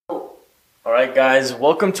All right, guys,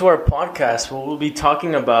 welcome to our podcast where we'll be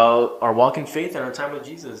talking about our walk in faith and our time with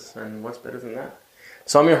Jesus. And what's better than that?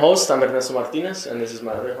 So I'm your host, I'm Ernesto Martinez, and this is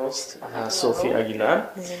my other host, Sophie Aguilar.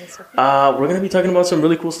 We're going to be talking about some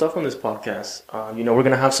really cool stuff on this podcast. We're going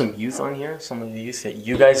to have some youth on here, some of the youth that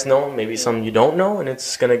you guys know, maybe some you don't know, and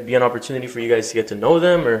it's going to be an opportunity for you guys to get to know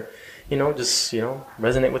them or,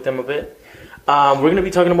 resonate with them a bit. We're going to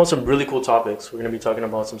be talking about some really cool topics. We're going to be talking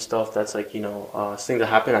about some stuff that's like, things that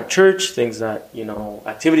happen at church, things that,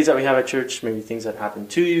 activities that we have at church, maybe things that happen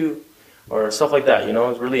to you or stuff like that,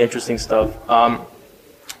 It's really interesting stuff.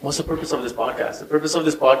 What's the purpose of this podcast? The purpose of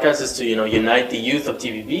this podcast is to, unite the youth of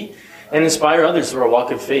TVB and inspire others through our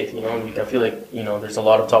walk of faith. I feel like, there's a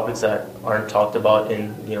lot of topics that aren't talked about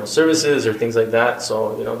in, services or things like that.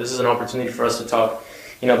 So, this is an opportunity for us to talk,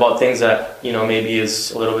 about things that, maybe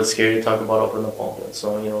is a little bit scary to talk about over in the pulpit.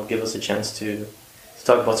 So, give us a chance to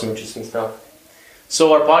talk about some interesting stuff.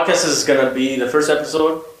 So our podcast is going to be the first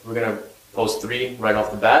episode. We're going to post 3 right off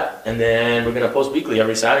the bat. And then we're going to post weekly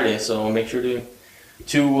every Saturday. So make sure to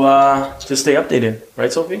stay updated.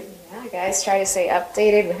 Right, Sophie? Yeah, guys, try to stay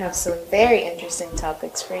updated. We have some very interesting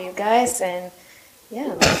topics for you guys. And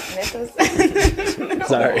yeah,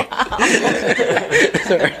 Sorry.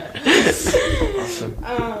 Sorry. Awesome.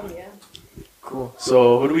 Yeah. Cool.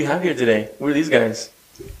 So who do we have here today? Who are these guys?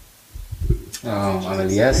 I'm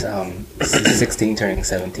Elias. I'm 16, turning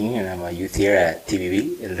 17, and I'm a youth here at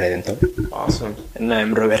TVB, El Redentor. Awesome. And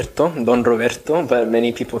I'm Roberto, Don Roberto, but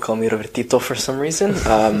many people call me Robertito for some reason.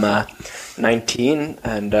 I'm 19,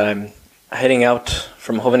 and I'm heading out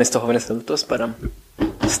from Jóvenes to Jóvenes Adultos, but I'm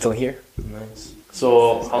still here. Nice.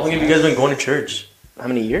 So how long have you guys been going to church? How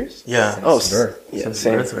many years? Yeah. Since birth. Yeah, Since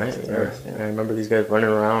same. birth, right? Birth, Yeah. I remember these guys running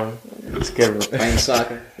around. Playing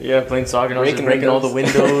soccer, Yeah, playing soccer, and breaking all the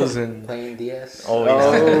windows and playing DS. oh, for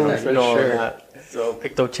all sure. that. So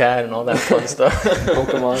PictoChat and all that fun stuff.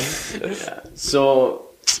 Pokemon. Yeah. So,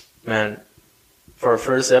 man, for our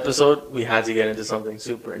first episode, we had to get into something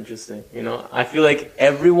super interesting. I feel like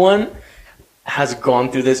everyone has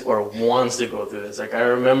gone through this or wants to go through this. Like I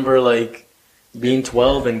remember, being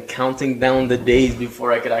 12 and counting down the days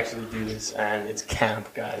before I could actually do this, and it's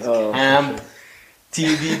camp, guys. Oh. Camp.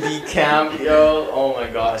 TVB camp, yo, oh my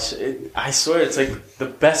gosh. I swear it's like the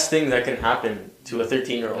best thing that can happen to a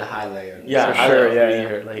 13-year-old. A highlight. Yeah, For sure,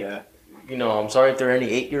 yeah. I'm sorry if there are any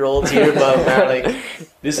 8-year-olds here, but man,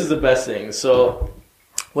 this is the best thing. So,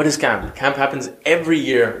 what is camp? Camp happens every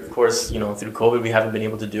year. Of course, through COVID, we haven't been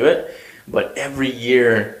able to do it. But every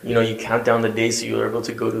year, you count down the days so you're able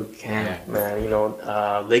to go to camp, man.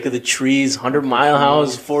 Lake of the Trees, 100 Mile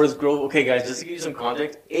House, Forest Grove. Okay, guys, just to give you some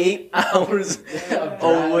context, 8 hours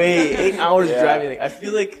away, 8 hours driving. I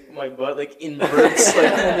feel like my butt inverts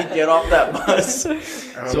when we get off that bus. I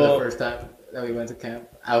remember the first time that we went to camp,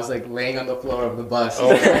 I was laying on the floor of the bus.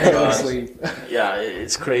 Oh my going gosh. to sleep. Yeah,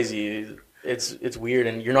 it's crazy. It's weird,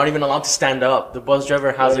 and you're not even allowed to stand up. The bus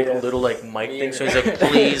driver has a little mic thing, so he's like,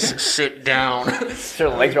 "Please sit down." Their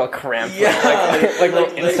legs are all cramped. Yeah, like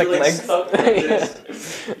little insect legs. stuck like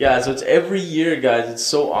this. Yeah, so it's every year, guys. It's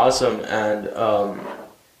so awesome, and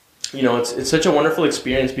it's such a wonderful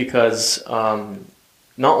experience because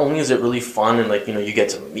not only is it really fun and you get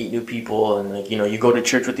to meet new people and you go to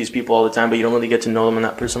church with these people all the time, but you don't really get to know them on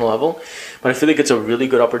that personal level. But I feel like it's a really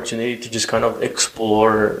good opportunity to just kind of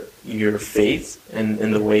explore your faith and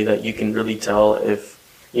in the way that you can really tell if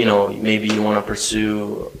maybe you want to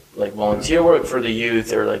pursue volunteer work for the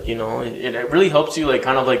youth or it really helps you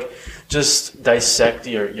just dissect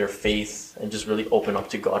your faith and just really open up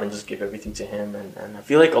to God and just give everything to Him. And I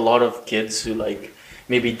feel like a lot of kids who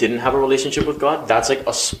maybe didn't have a relationship with God, that's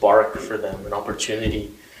a spark for them, an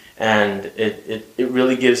opportunity. And it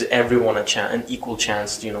really gives everyone an equal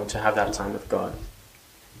chance, to have that time with God.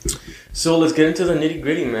 So let's get into the nitty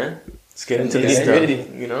gritty, man. Let's get into this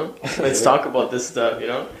stuff, Let's talk about this stuff,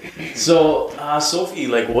 So, Sophie,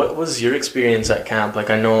 what was your experience at camp?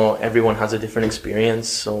 I know everyone has a different experience.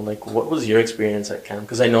 So, what was your experience at camp?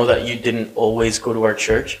 Because I know that you didn't always go to our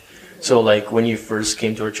church. So, when you first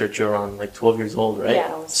came to our church, you were around 12 years old, right?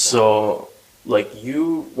 Yeah, I was. So,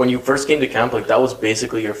 when you first came to camp, that was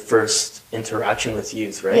basically your first interaction with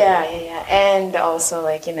youth, right? Yeah. And also,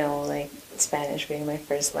 Spanish being my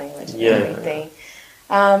first language and everything.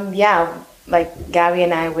 Gabby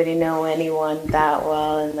and I wouldn't know anyone that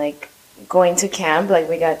well, and going to camp,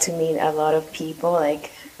 we got to meet a lot of people,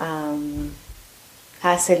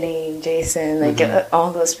 Haseline, Jason,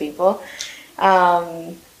 all those people.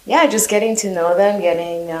 Just getting to know them,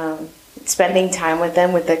 spending time with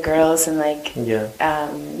them, with the girls, and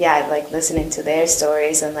listening to their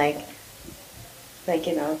stories, and like,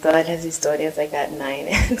 todas las historias like at night.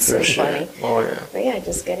 It's so funny. Oh yeah. But yeah,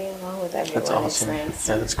 just getting along with everyone. That's awesome. It's nice.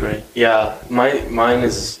 Yeah, that's great. Yeah, mine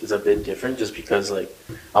is a bit different just because like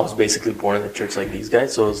I was basically born in the church like these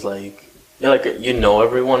guys, so it's like yeah, like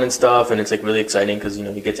everyone and stuff, and it's like really exciting because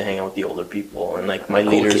you get to hang out with the older people, and like my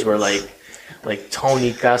leaders were like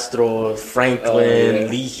Tony Castro, Franklin,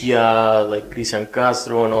 Ligia, like Cristian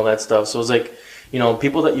Castro, and all that stuff. So it's like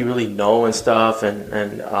people that you really know and stuff, and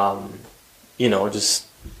just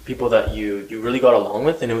people that you really got along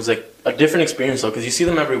with, and it was like a different experience though, because you see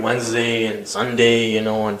them every Wednesday and Sunday, and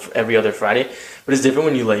every other Friday, but it's different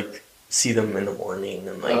when you like see them in the morning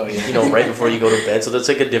and like right before you go to bed. So that's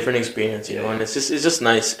like a different experience, and it's just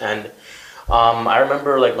nice. And I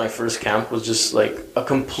remember like my first camp was just like a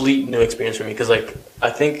complete new experience for me because like I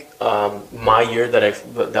think my year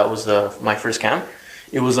that was my first camp,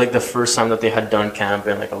 it was like the first time that they had done camp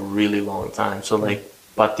in like a really long time. So like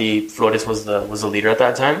Pati Flores was the leader at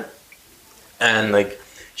that time, and like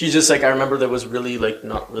she's just like I remember there was really like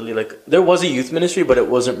not really like there was a youth ministry, but it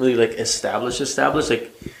wasn't really like established.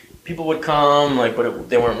 Like people would come like, but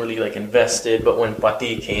they weren't really like invested. But when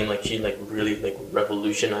Pati came, like she like really like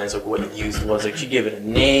revolutionized like what youth was. Like she gave it a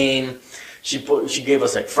name. She gave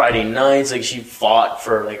us like Friday nights. Like she fought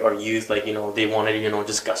for like our youth. Like they wanted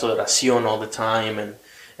just caso de oración all the time and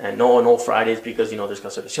no Fridays because there's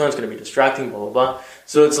caso de oración, it's gonna be distracting, blah blah blah.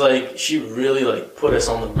 So it's like she really like put us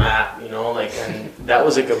on the map, like, and that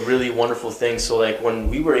was like a really wonderful thing. So like when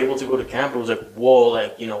we were able to go to camp, it was like whoa,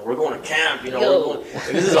 like we're going to camp, we're going, like,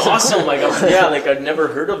 this is awesome. Like like I'd never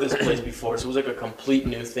heard of this place before, so it was like a complete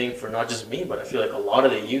new thing for not just me, but I feel like a lot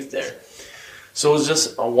of the youth there. So it was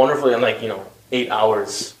just a wonderful, and like 8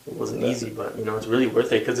 hours. It wasn't easy, but it's really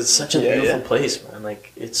worth it because it's such a beautiful place, man.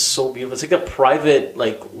 Like it's so beautiful. It's like a private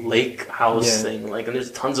like lake house thing. Like, and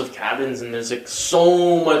there's tons of cabins, and there's like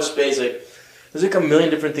so much space. Like there's like a million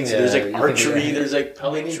different things. There's like archery. There's like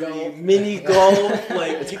pelletry, mini golf.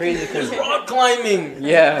 Like it's crazy. There's rock climbing.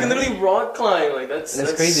 Yeah, you can literally rock climb. Like that's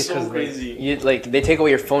crazy. So crazy. Like they take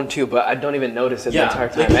away your phone too, but I don't even notice it the entire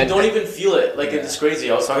time. Like you don't even feel it. Like it's crazy.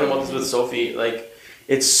 I was talking about this with Sophie. Like.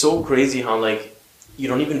 It's so crazy how like you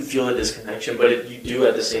don't even feel a disconnection, but you do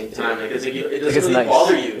at the same time. Like it doesn't really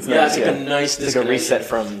bother you. It's like a nice. It's like a reset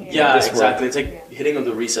from. Yeah, exactly. It's like hitting on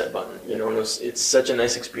the reset button. And it's such a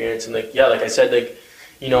nice experience. And like like I said, like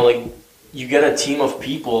like you get a team of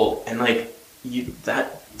people, and like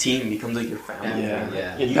that team becomes like your family.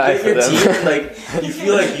 Yeah. You get your team, like you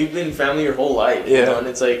feel like you've been family your whole life. And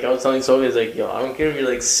it's like I was telling Sophie, it's like I don't care if you're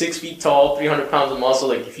like 6 feet tall, 300 pounds of muscle.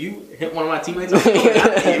 Like if you hit one of my teammates, I'm going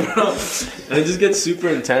after you, bro. And it just gets super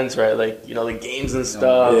intense, right? Like the games and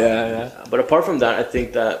stuff. But apart from that, I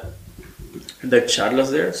think that the charlas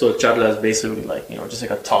there. So charla is basically like just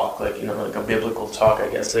like a talk, like like a biblical talk, I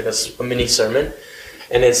guess, like a mini sermon,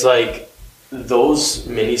 and it's like. Those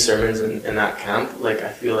mini sermons in that camp, like I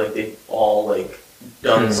feel like they've all like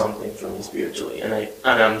done something for me spiritually, and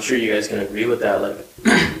I'm sure you guys can agree with that. Like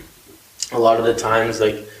a lot of the times,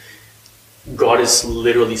 like God is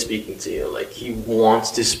literally speaking to you. Like He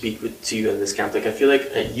wants to speak to you in this camp. Like I feel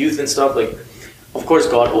like at youth and stuff, like of course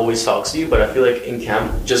God always talks to you, but I feel like in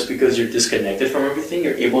camp, just because you're disconnected from everything,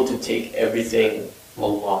 you're able to take everything a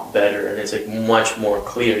lot better, and it's like much more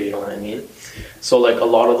clear. You know what I mean? So like a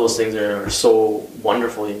lot of those things are so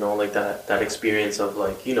wonderful, like that experience of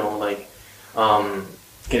like,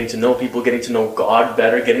 getting to know people, getting to know God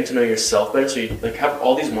better, getting to know yourself better. So you like have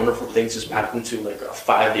all these wonderful things just packed into like a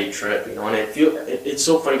 5-day trip, and I feel it's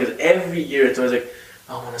so funny because every year it's always like,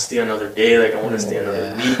 I want to stay another day, like I want to stay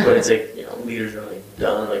another week, but it's like, leaders are like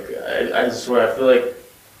done. Like I swear, I feel like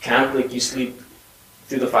camp, like you sleep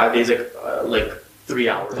through the 5 days, like 3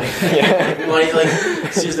 hours.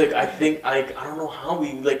 Seriously, like I think I don't know how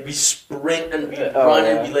we sprint and we run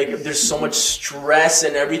and we like there's so much stress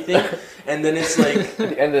and everything, and then it's like at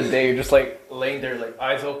the end of the day you're just like laying there like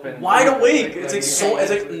eyes open, wide awake. It's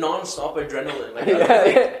like non-stop adrenaline. Like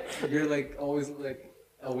you're like always like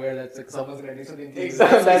aware that like someone's gonna do something to you.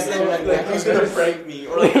 Exactly. Like who's gonna prank me,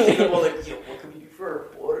 or like what can we do for a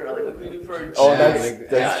reporter? Like what can we do for a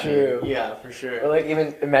that's true. Yeah, for sure. Or like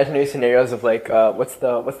even imaginary scenarios of like what's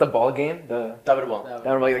the ball game? The Taberball.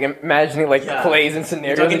 Like imagining like plays and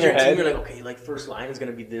scenarios in your head. You're like, okay, like first line is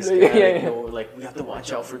gonna be this guy. Like we have to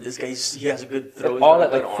watch out for this guy. He has a good throw. All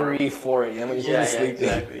at like 3-4 a.m. when you're sleeping.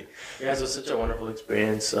 Exactly. Yeah, so it's such a wonderful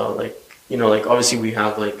experience. So like like obviously we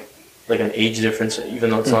have like an age difference, even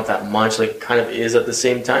though it's not that much, like kind of is at the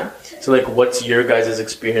same time. So like what's your guys'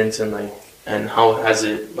 experience and how has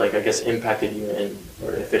it like I guess impacted you,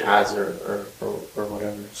 or if it has or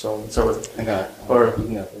whatever. So I got or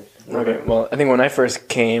Okay, well, I think when I first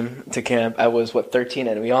came to camp, I was, 13,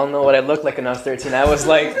 and we all know what I looked like when I was 13. I was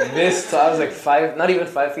like this, so I was like not even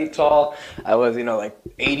 5 feet tall. I was, like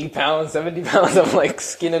 80 pounds, 70 pounds of like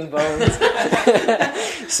skin and bones.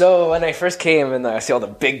 So when I first came and I see all the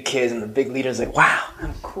big kids and the big leaders, like, wow,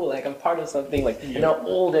 I'm cool, like I'm part of something, like,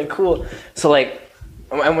 old and cool. So like,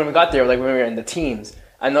 and when we got there, like when we were in the teams,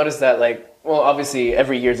 I noticed that like, well, obviously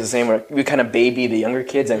every year is the same, where we kind of baby the younger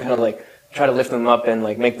kids and kind of like, try to lift them up and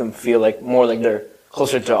like make them feel like more like they're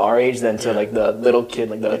closer to our age than to like the little kid,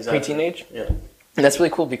 like the preteen age. Yeah. And that's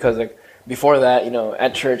really cool because like before that,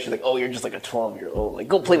 at church, like, oh, you're just like a 12-year-old, like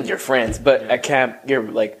go play with your friends. But at camp, you're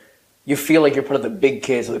like, you feel like you're part of the big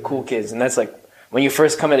kids or the cool kids. And that's like, when you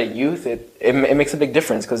first come at a youth, it makes a big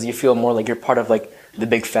difference because you feel more like you're part of like the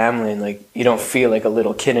big family and like you don't feel like a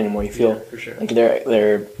little kid anymore. You feel for sure. like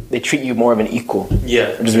they treat you more of an equal.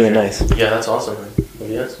 Yeah. Which is really nice. Yeah, that's awesome, man.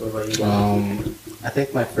 Yes, what about you? I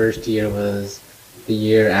think my first year was the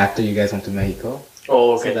year after you guys went to Mexico.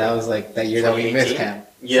 Oh, okay. So that was like that year that we missed camp.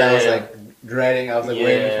 Yeah, so I was like dreading. I was like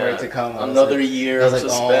waiting for it to come. Another year of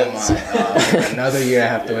suspense. Oh my god, another year I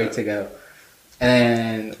have to wait to go.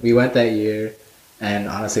 And we went that year, and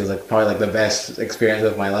honestly, it was like probably like the best experience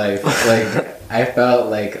of my life. Like I felt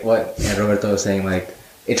like what Roberto was saying, like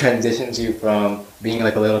it transitions you from being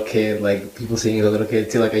like a little kid, like people seeing you as a little kid,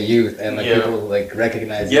 to like a youth, and like people like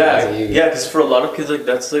recognize you as a youth. Yeah, because for a lot of kids, like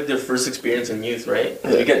that's like their first experience in youth, right?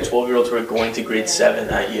 You get 12-year-olds who are going to grade 7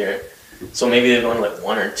 that year, so maybe they've gone like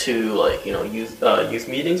 1 or 2 like youth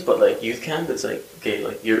meetings, but like youth camp, it's like okay,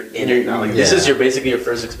 like you're in it now. Like this is basically your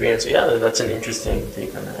first experience. So yeah, that's an interesting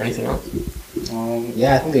take on that. Anything else?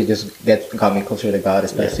 I think they just got me closer to God,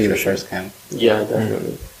 especially the first camp. Yeah,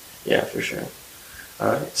 definitely. Yeah, for sure.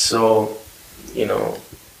 Alright, so,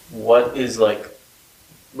 what is like,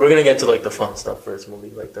 we're gonna get to like the fun stuff first, we'll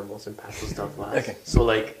leave like the most impactful stuff last. Okay. So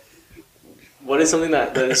like, what is something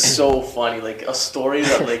that is so funny, like a story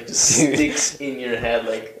that like just sticks in your head,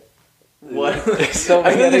 like, what? I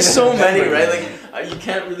think there's so many, right? Like, you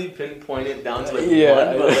can't really pinpoint it down to like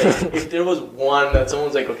one, but like, if there was one that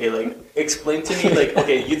someone's like, okay, like, explain to me, like,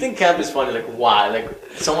 okay, you think camp is funny, like, why? Like,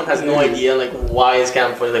 someone has no idea, like, why is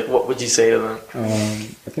camp funny? Like, what would you say to them?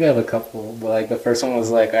 I think I have a couple, but like, the first one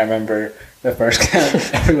was like, I remember the first camp,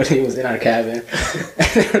 everybody was in our cabin, and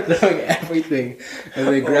they were throwing everything, and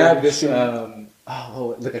they grabbed this,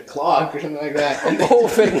 like a clock or something like that. And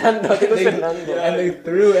Fernando. And they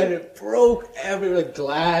threw it and it broke everywhere, like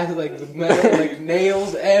glass, like metal, like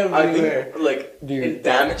nails everywhere. I think, like, in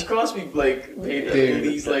damage costs, we've like paid at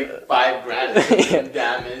least like $5,000 in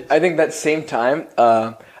damage. I think that same time,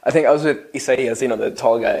 I think I was with Isaias, the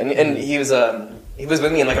tall guy, and he was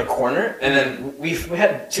with me in like a corner, and then we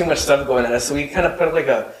had too much stuff going on us, so we kind of put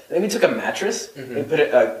we took a mattress and put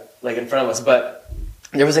it like in front of us, but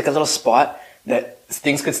there was like a little spot that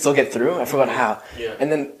things could still get through. I forgot how. Yeah.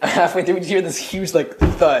 And then halfway through, we hear this huge like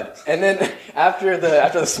thud. And then after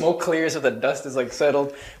the smoke clears or the dust is like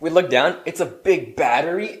settled, we look down. It's a big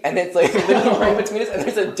battery, and it's like literally right between us. And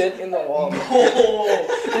there's a dent in the wall.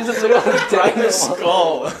 There's a little dent in the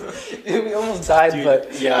skull. Dude, we almost died,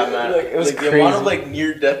 but yeah, man, like, it was crazy. The amount of like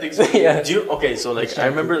near death experience. Yeah. So like I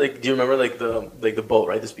remember like, do you remember like the boat,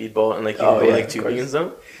 right? The speedboat, and like you go like tubing and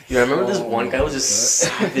stuff. You remember this one guy was just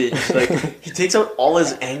savage. Like he takes out all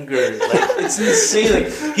his anger. Like it's insane.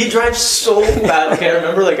 Like he drives so fast. Okay, I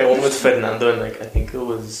remember like I went with Fernando and like I think it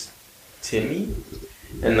was Timmy,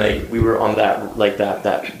 and like we were on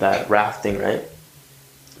that rafting, right?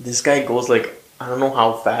 This guy goes like I don't know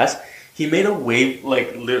how fast. He made a wave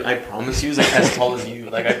like I promise you, it's like as tall as you.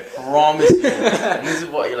 Like I promise you. And this is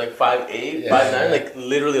what you're like 5'8", 5'9", like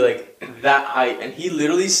literally like that height. And he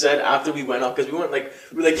literally said after we went off, because we were like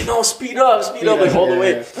speed up like all the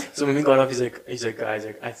way. Yeah. So when we got off, he's like guys,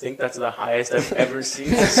 like I think that's the highest I've ever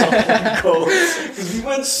seen someone go. Because we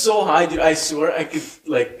went so high, dude. I swear I could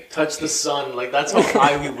like touch the sun. Like that's how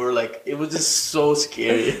high we were. Like it was just so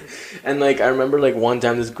scary. And like I remember like one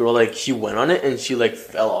time this girl like she went on it and she like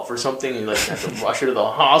fell off or something. And like had to rush her to the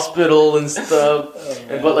hospital and stuff.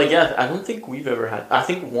 But like I don't think we've ever had. I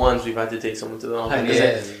think once we've had to take someone to the hospital.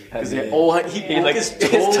 He broke his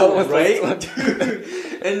toe, right? Dude.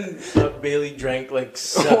 And Bailey drank like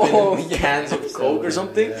 7 cans of Coke or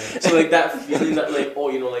something. Yeah. So like that feeling that like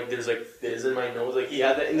like there's like fizz in my nose. Like he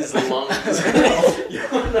had that in his lungs.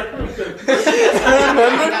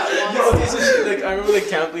 I remember the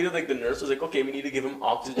camp leader, like the nurse was like, okay, we need to give him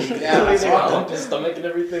oxygen. Yeah, they pumped his stomach and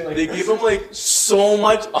everything. Like, they gave him like so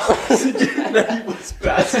much oxygen that he was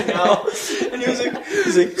passing out, and he was like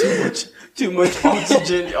too much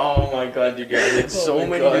oxygen. Oh my god, dude! Yeah, like so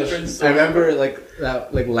many different. I remember like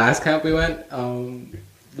that last camp we went.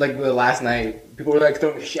 like the last night, people were like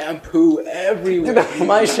throwing shampoo everywhere.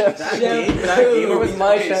 My shampoo. That game was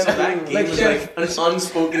my shampoo. So that game was like an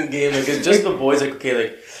unspoken game. Like it's just the boys. Like okay,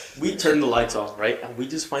 like we turn the lights off, right, and we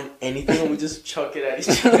just find anything and we just chuck it at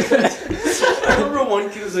each other. I remember one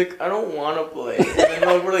kid was like, "I don't want to play," and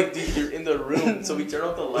then we're like, "Dude, you're in the room." So we turn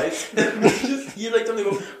off the lights and we just hear like something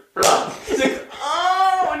go, blah. He's like,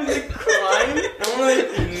 "Oh," and he's like crying, and we're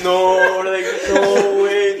like, "No," we're like, "No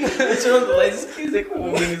way." We turn on the lights. He's like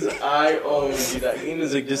opening his eye. Oh, dude, that game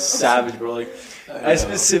is like just savage, bro. Like. I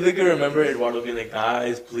specifically remember Eduardo being like,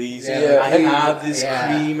 "Guys, please, I have this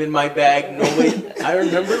cream in my bag." No way. I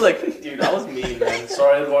remember like, dude, that was me, man.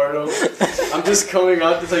 Sorry, Eduardo. I'm just coming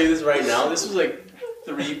out to tell you this right now. This was like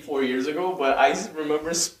 3-4 years ago, but I just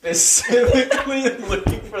remember specifically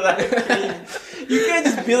looking for that cream. You can't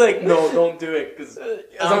just be like, "No, don't do it," because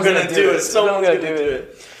I'm gonna do it. Someone's gonna do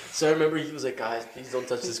it. So I remember he was like, "Guys, please don't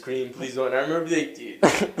touch this cream, please don't." And I remember being like,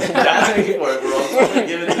 "Dude, asking for it, bro. I'm gonna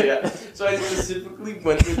give it to you." So I specifically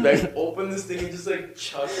went to his bag, opened this thing, and just like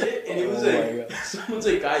chucked it. And it was like, someone's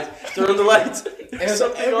like, "Guys, turn on the lights." There's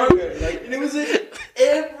something on there, like, and it was like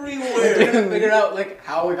everywhere. We're trying to figure out like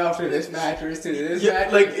how we got from this mattress to this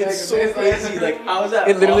mattress. Like it's so crazy. Like how is that?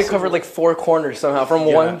 It literally possible? covered like 4 corners somehow from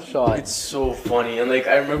one shot. It's so funny. And like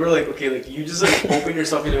I remember like okay, like you just like open your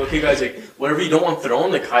stuff and you're like, "Okay guys, like whatever you don't want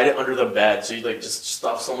thrown, like hide it under the bed." So you like just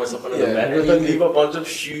stuff so much stuff under the bed and you leave a bunch of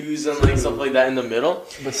shoes and like stuff like that in the middle.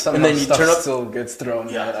 But somehow and then you stuff turn up still gets thrown.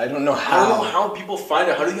 Yeah. I don't know I don't know how. how people find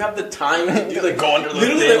it. How do you have the time to do like go under the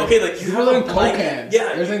Literally, thing? Like, okay, like you People have are a in Coke blanket. cans.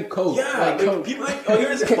 Yeah, There's in Coke. Yeah, like Coke. people like oh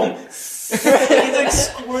here's a boom. It's like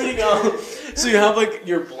squirting out. So you have like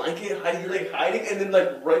your blanket hiding, you're like hiding, and then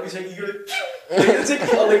like right beside you, you're like it's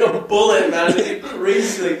like a bullet, man. It's like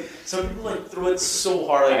crazy. Like some people like throw it so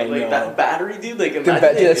hard, like that battery, dude. Like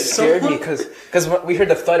imagine That scared me because we heard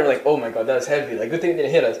the thud. We're like, "Oh my god, that was heavy!" Like, good thing it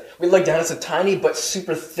didn't hit us. We looked down. It's a tiny but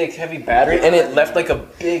super thick, heavy battery, and it left like a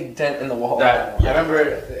big dent in the wall. I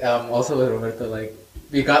remember also with Roberto, like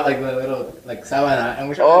we got like the little like sabana and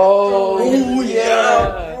we tried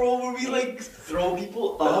yeah, bro, where we like throw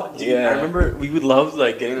people up, dude. Yeah. I remember we would love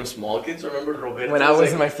like getting them small kids. I remember Roberto When I was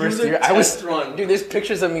like, in my first year, I was dude. There's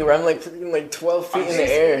pictures of me where I'm like freaking like 12 feet in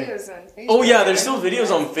the air. Oh yeah, there's still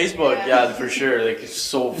videos on Facebook. Yeah, for sure. Like it's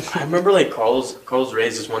so. I remember like Carlos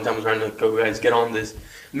Reyes this one time was trying to like, "Go guys, get on this."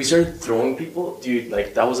 And we started throwing people, dude.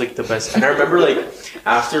 Like that was like the best. And I remember like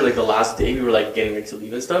after like the last day, we were like getting ready to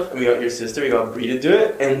leave and stuff, and we got your sister, we got Bree to do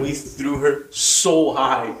it, and we threw her so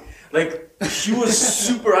high. Like she was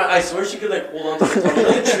super high. I swear she could like hold on to the top of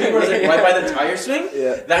the tree where it's like right by the tire swing.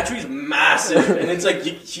 Yeah. That tree's massive, and it's like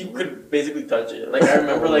she could basically touch it. Like I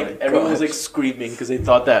remember like everyone was like screaming because they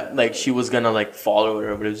thought that like she was gonna like fall or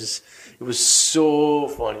whatever. But it was so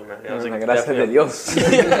funny, man. I was like,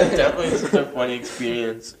 definitely such a funny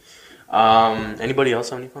experience. Anybody else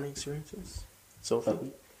have any funny experiences? So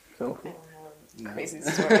funny. Crazy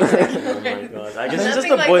story. Oh my god! I guess it's just Nothing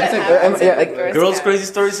the like boys. that happens in the Girl Girls' Scouts. crazy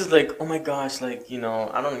stories is like, oh my gosh, like you know,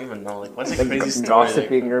 I don't even know, like what's a crazy story?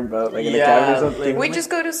 Gossiping about like in the cabin or something. We just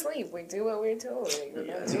go to sleep. We do what we're told. Like, we're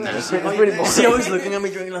not doing It's it. pretty boring. She always looking at me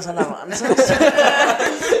drinking las alabanzas.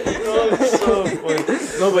 It's so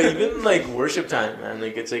funny. No, but even like worship time, man,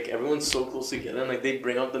 like it's like everyone's so close together, and like they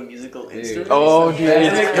bring out the musical instruments. Oh, dude, It's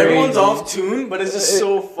it's like everyone's crazy. off tune, but it's just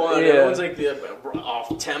so fun. Yeah. Everyone's like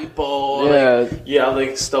off tempo. Yeah.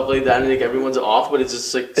 Like stuff like that, and like everyone's off, but it's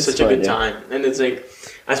just like It's such fun, a good yeah. time. And it's like,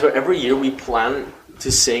 I swear, every year we plan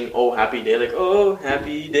to sing "Oh Happy Day," like "Oh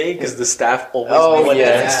Happy Day," because the staff always make a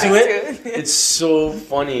dance to it. It's so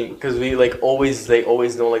funny because we like they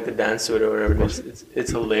always know like the dance to it or whatever.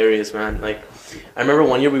 It's hilarious, man. Like I remember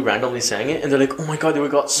one year we randomly sang it, and they're like, "Oh my god!" They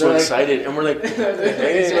got so They're like- excited, and we're like,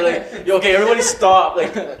 okay. So we're like, "Yo, okay, everybody stop!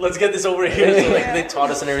 Like, let's get this over here." So like they taught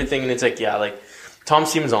us and everything, and it's like, yeah, like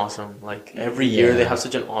Tom's team is awesome. Like every year they have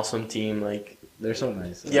such an awesome team. Like They're so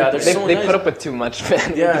nice. yeah, they're They so put nice. up with too much,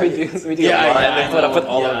 man. Yeah. we do a lot. I They put up with know.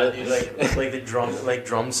 all of it. Dude, like the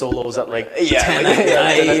drum solos at like Yeah, 10 like, at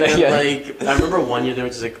night, and, yeah. like I remember one year they were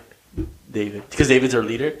just like David, because David's our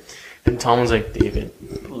leader, and Tom was like, "David,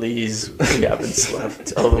 please, we haven't slept.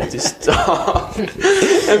 Tell them to stop."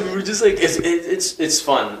 And we were just like, it's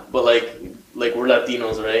fun, but like we're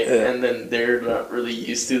Latinos, right? Yeah. And then they're not really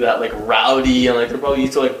used to that like rowdy, and like they're probably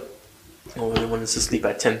used to like, oh, everyone is to sleep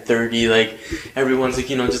at 10:30. Like everyone's like,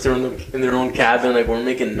 you know, just in their own cabin. Like we're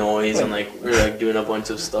making noise and like we're like doing a bunch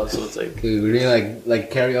of stuff. So it's like, Dude, we're doing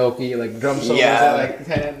like karaoke, like drum solos Yeah. at like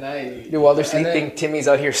 10 at night. Dude, while they're And then- sleeping, Timmy's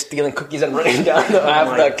out here stealing cookies and running down half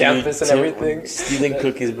oh the my campus dude, and everything. stealing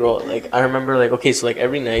cookies, bro. Like I remember, like okay, so like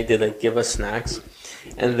every night they like give us snacks.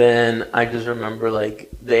 And then I just remember like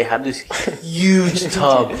they had this huge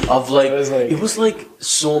tub of like it was like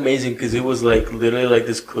so amazing because it was like literally like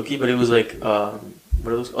this cookie, but it was like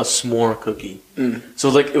what it was, a s'more cookie. So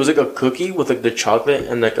like it was like a cookie with like the chocolate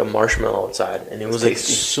and like a marshmallow outside, and it was like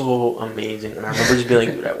so amazing. And I remember just being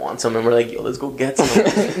like, dude, I want some. And we're like, yo, let's go get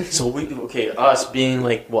some. So us being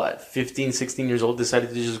like what 15, 16 years old, decided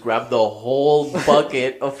to just grab the whole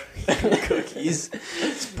bucket of cookies,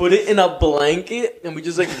 put it in a blanket, and we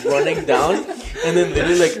just like running down. And then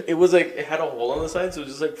literally like it was like it had a hole on the side, so it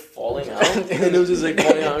was just like falling out. And then it was just like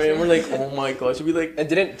falling out. And we're like, oh my gosh, we like. And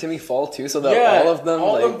didn't Timmy fall too? So that all of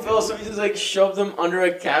them fell. So we just like shoved them under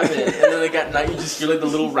a cabinet, and then like at night you just hear like the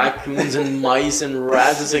little raccoons and mice and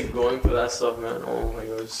rats just like going for that stuff, man. Oh my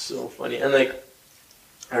god, it was so funny. And like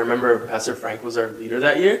I remember Pastor Frank was our leader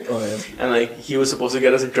that year, and like he was supposed to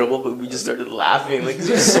get us in trouble, but we just started laughing. Like it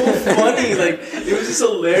was so funny. Like it was just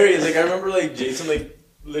hilarious. Like I remember like Jason like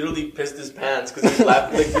literally pissed his pants because he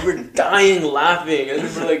laughed. Like we were dying laughing, and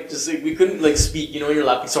we were like just like we couldn't like speak. You know, you're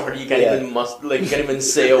laughing so hard you can't even you can't even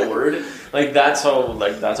say a word. Like that's how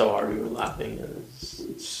hard we were laughing. And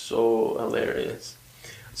it's so hilarious.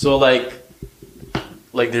 So like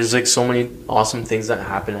there's like so many awesome things that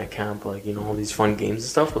happen at camp, like, you know, all these fun games and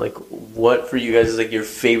stuff. But like, what for you guys is like your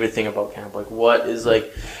favorite thing about camp? Like, what is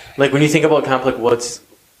like when you think about camp, like what's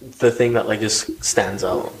the thing that like just stands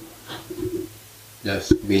out?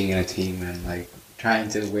 Just being in a team and like trying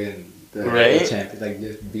to win the champion, like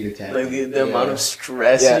just be the champion. Like the amount of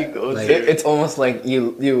stress you go through. It's almost like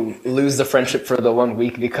you lose the friendship for the 1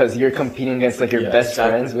 week because you're competing against like your best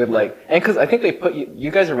friends with like, and because I think they put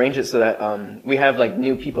you guys arrange it so that we have like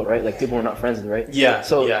new people, right? Like people we're not friends with, right? Yeah.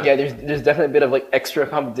 So there's definitely a bit of like extra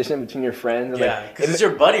competition between your friends. Yeah, because it's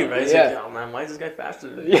your buddy, right? It's like, oh man, why is this guy faster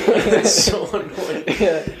than me? It's so annoying.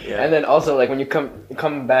 Yeah. And then also like when you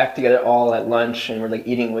come back together all at lunch and we're like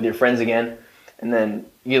eating with your friends again, and then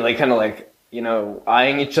you like kind of like, you know,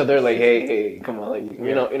 eyeing each other like, hey, come on, like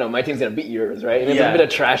you know, my team's gonna beat yours, right? And it's a bit of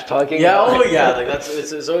trash talking. Yeah, like that's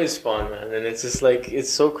it's always fun, man, and it's just like it's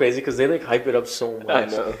so crazy because they like hype it up so much. I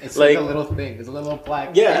know. It's like a little thing. It's a little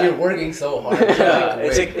plaque. Yeah, and you're working so hard.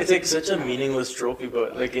 It's like such a meaningless trophy,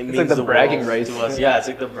 but like it means like the bragging rights to us. Yeah, it's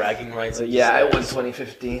like the bragging rights. Like, I won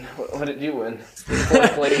 2015. What did you win?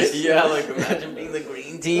 4th place. Yeah, like imagine being the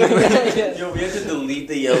green team. Yo, we had to delete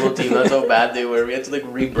the yellow team. That's how bad they were. We had to like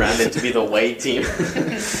rebrand it to be the white team.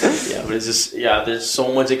 Yeah, but it's just there's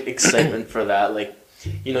so much like, excitement for that. Like,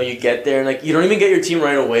 you know, you get there and like you don't even get your team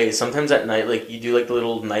right away. Sometimes at night, like you do like the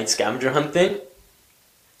little night scavenger hunt thing,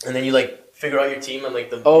 and then you like figure out your team and like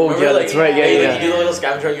the that's right. You do the little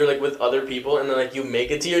scavenger hunt. You're like with other people, and then like you make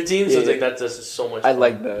it to your team. So it's like that's just so much fun. I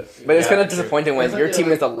like that, but it's kind of disappointing when your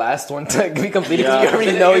team is the last one to be completed. You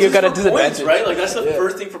already know you got a disadvantage, right? Like that's the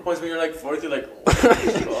first thing for points. When you're like fourth, you're like,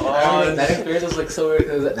 oh my god. That experience was like so weird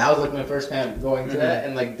because that was like my first camp going to that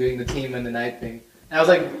and like doing the team and the night thing. And I was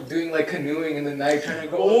like doing like canoeing in the night, trying to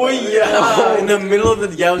go. Oh yeah, in the middle of the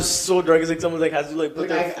it was so dark. It's like someone like has to like put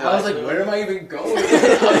their. I was like, where am I even going? I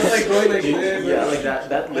was like going like this. Yeah, like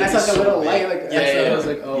that. And I saw the little light. Like I was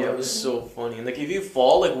like, oh. Yeah, it was so funny. And like if you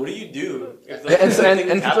fall, like what do you do?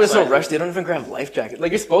 And people are so rushed. They don't even grab life jacket.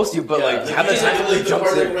 Like you're supposed to, but like you have the time to jump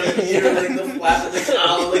in. Right here, like the flap and the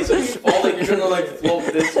towel, like so you fall, like you're trying to like float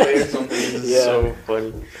this way or something. It's so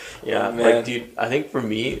funny. Yeah, man. Like dude, I think for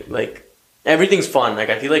me, like. Everything's fun. Like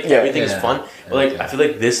I feel like everything's fun, but like I feel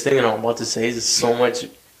like this thing that I'm about to say is so much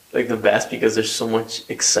like the best because there's so much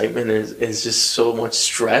excitement and it's just so much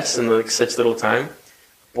stress in like such little time.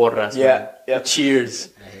 Porras. Yeah. Cheers.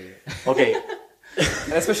 Okay.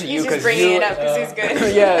 And especially he's just bringing it up because he's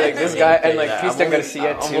good. Yeah, like this guy and like Christian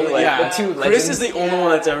Garcia too. Like the two legends. Chris is the only one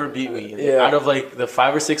that's ever beat me. Yeah. Out of like the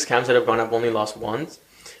 5 or 6 camps that I've gone, I've only lost once,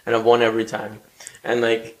 and I've won every time. And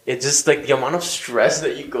like it's just like the amount of stress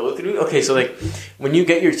that you go through. Okay, so like when you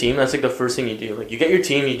get your team, that's like the first thing you do. Like you get your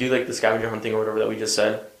team, you do like the scavenger hunting or whatever that we just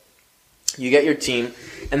said. You get your team,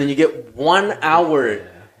 and then you get 1 hour,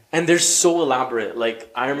 and they're so elaborate.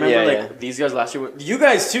 Like I remember these guys last year. You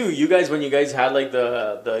guys too. You guys when you guys had like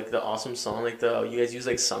the awesome song, like you guys used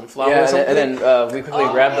like sunflower or something. And then we quickly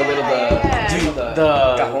grabbed the little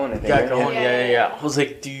the cajon. Cajon. Yeah. I was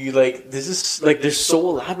like, dude, like this is like they're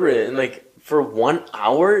so elaborate and like. For 1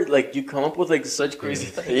 hour, like you come up with like such crazy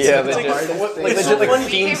things. Yeah, it's it's so funny. We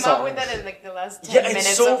came up with that in like the last 10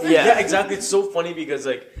 minutes. Yeah, exactly. It's so funny because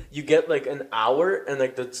like you get like an hour and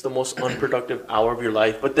like that's the most unproductive hour of your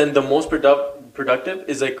life. But then the most productive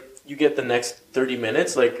is like you get the next 30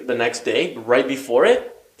 minutes, like the next day, right before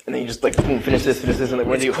it. And then you just like finish this, and like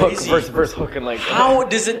when do you hook verse hook and like how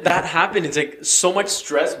does that happen? It's like so much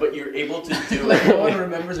stress, but you're able to do like no one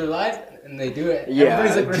remembers their life. and they do it. Yeah,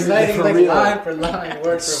 Everybody's like dude, reciting for like real. line for line,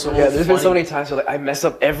 word for word. Yeah, there's been so funny. many times where like I mess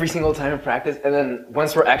up every single time in practice, and then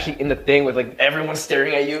once we're actually in the thing with like everyone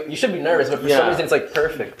staring at you, you should be nervous, but for some Yeah. reason it's like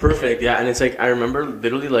perfect. Perfect, yeah. And it's like I remember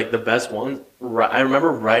literally like the best ones. I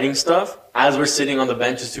remember writing stuff as we're sitting on the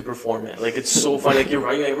benches to perform it. Like it's so funny. Like you're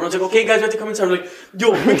writing, like, everyone's like, "Okay, guys, we have to come inside." We're like,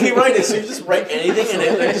 "Yo, quickly write it." So you just write anything and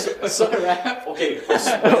it like just rap. okay.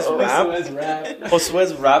 Josue's rap. rap.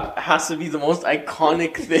 Josue's rap has to be the most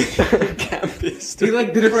iconic thing on campus. He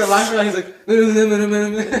like did it for a line for like, he's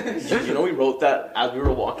like, You know, we wrote that as we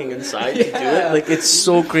were walking inside to do it. Like, it's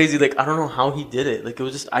so crazy. Like, I don't know how he did it. Like, it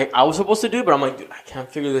was just, I was supposed to do it, but I'm like, dude, I can't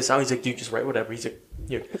figure this out. He's like, dude, just write whatever. He's like,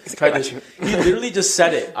 here, try this. He literally just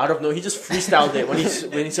said it out of no. He just freestyled it when he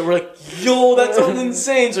said, we're like, yo, that sounds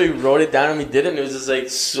insane. So he wrote it down and we did it, and it was just like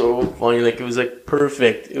so funny. Like, it was like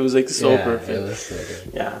perfect. It was like so perfect. It was so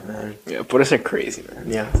good. Yeah, man. Yeah, but it's like crazy, man.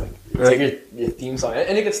 Yeah. It's like your theme song,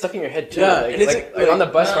 and it gets stuck in your head too. Yeah, like, and it's like on the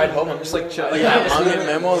bus ride home, I'm just like, chill. Like, Yeah, on the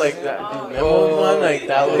memo, like that memo one, like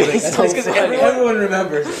that was like That's so because funny. everyone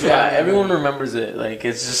remembers it. Yeah, everyone remembers it. Like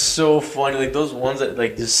it's just so funny. Like those ones that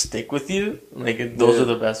like just stick with you. Like those are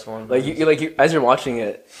the best ones. Like you as you're watching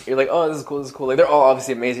it, you're like, oh, this is cool, this is cool. Like they're all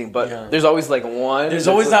obviously amazing, but Yeah. there's always like one. There's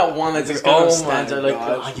always that one that's just like, kind of oh stands my out. Like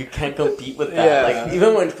gosh. oh, you can't compete with that. Yeah. Like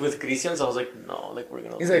even with Christians, I was like, no, like we're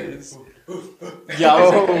gonna. He's lose. like, yeah, I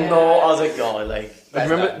was like, Oh. no. I was like, oh, like. Do you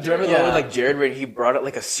remember the one Yeah. with like Jared where he brought out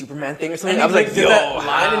like a Superman thing or something? And I was like, did yo, that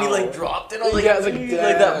line and he how? like dropped it. I was like, Yeah, I was like, like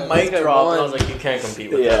damn, that mic this guy drop. won. And I was like, you can't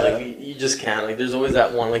compete with Yeah. that. Like you just can't. Like there's always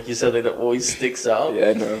that one, like you said, like that always sticks out. Yeah,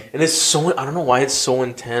 I know. And it's so, I don't know why it's so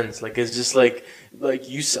intense. Like, it's just like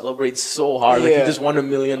you celebrate so hard. Like, you Yeah. just won $1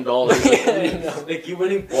 million. Like, like you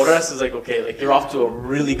winning Porras is like, okay, like you're off to a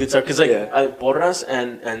really good start. Cause like, Porras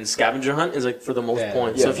and Scavenger Hunt is like for the most Yeah.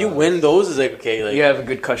 points. So Yeah. if you win those, it's like, okay, like You have a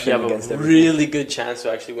good you cushion have against a everything. really good chance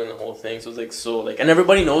to actually win the whole thing. So it's like, so like, and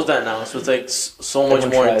everybody knows that now. So it's like so much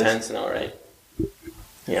Everyone more tries. intense now, right?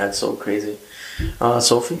 Yeah, it's so crazy.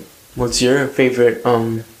 Sophie, what's your favorite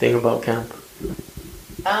thing about camp?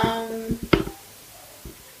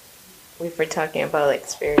 We were talking about like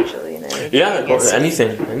spiritually and everything. Yeah, I guess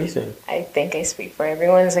anything. I think I speak for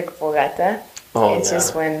everyone. It's like fogata. Oh, It's yeah.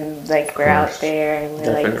 just when like we're out there and we're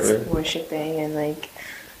Definitely. like worshiping and like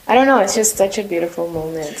I don't know. It's just such a beautiful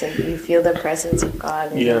moment and you feel the presence of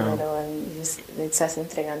God in Yeah. the middle and you just estás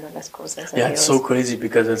entregando las cosas. a Yeah, it's Dios. so crazy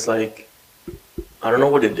because it's like I don't know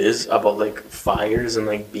what it is about like fires and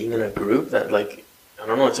like being in a group that like I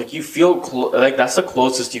don't know. It's like you feel like that's the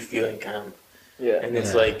closest you feel in camp, Yeah. and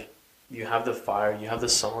it's Yeah. like you have the fire, you have the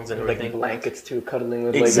songs and Like everything. blankets too, cuddling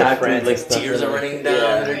with Exactly, like your friends. like and stuff. tears are running down,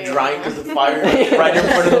 Yeah. they're drying because the fire is right in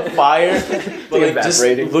front of the fire. But like just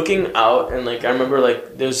Evaporating. looking out and like I remember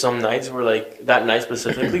like there's some nights where like that night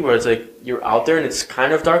specifically where it's like you're out there and it's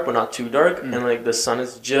kind of dark but not too dark and like the sun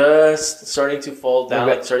is just starting to fall down,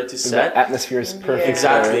 like starting to The set. atmosphere is perfect.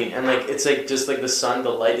 Exactly, and like it's like just like the sun, the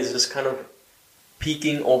light is just kind of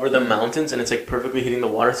peeking over the mountains, and it's like perfectly hitting the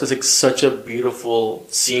water. So it's like such a beautiful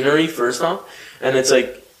scenery. First off, and it's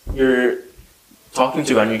like you're talking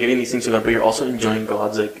to God, and you're giving these things to God, but you're also enjoying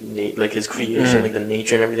God's like like His creation, like the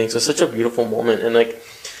nature and everything. So it's such a beautiful moment, and like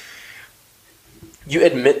you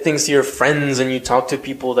admit things to your friends, and you talk to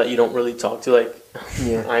people that you don't really talk to. Like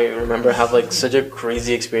Yeah. I remember have like such a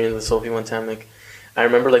crazy experience with Sophie one time. Like I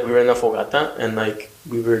remember like we were in the fogata and like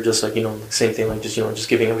we were just like same thing, like just just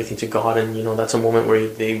giving everything to God, and that's a moment where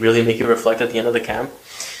they really make you reflect at the end of the camp.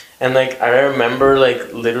 And like I remember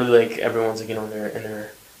like literally like everyone's like in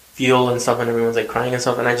their field and stuff, and everyone's like crying and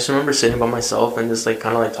stuff, and I just remember sitting by myself and just like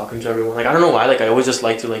kind of like talking to everyone. Like I don't know why, like I always just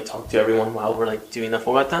like to like talk to everyone while we're like doing the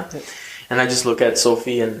fogata. And I just look at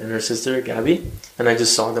Sophie and her sister Gabby, and I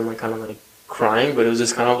just saw them like kind of like crying, but it was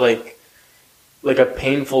just kind of like a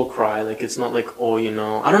painful cry. Like it's not like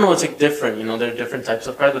I don't know, it's like different. There are different types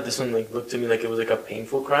of cry, but this one like looked to me like it was like a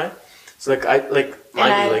painful cry. So like And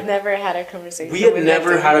I've like never had a conversation. we had with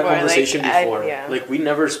never them had a before. conversation Like, before. yeah. Like we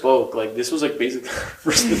never spoke. Like this was like basically our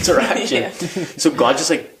first interaction. Yeah. So God just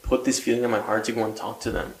like put this feeling in my heart to go and talk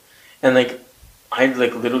to them, and like I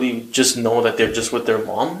like literally just know that they're just with their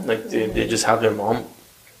mom. Like they just have their mom.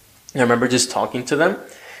 And I remember just talking to them,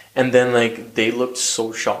 and then like they looked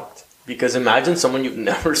so shocked because imagine someone you've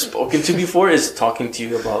never spoken to before is talking to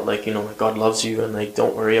you about like like God loves you and like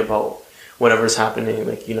don't worry about whatever's happening.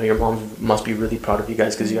 Like your mom must be really proud of you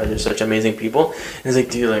guys because you guys are such amazing people. And it's like,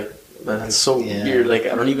 dude, like that's so weird. Like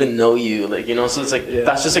I don't even know you. Like so it's like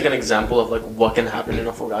that's just like an example of like what can happen in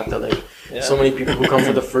a fogata. Like so many people who come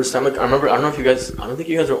for the first time. Like I remember, I don't think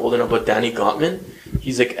you guys are old enough, but Danny Gottman,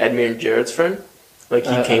 he's like Edmir and Jared's friend. Like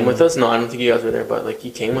he came with us. No, I don't think you guys were there, but like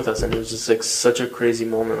he came with us, and it was just like such a crazy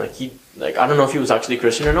moment. Like I don't know if he was actually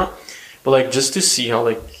Christian or not, but like just to see how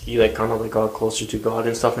like he like kind of like got closer to God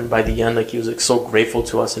and stuff, and by the end like he was like so grateful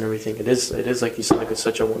to us and everything. It is like you said, like it's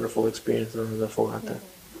such a wonderful experience. The Fogata.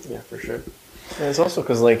 Yeah, for sure. And it's also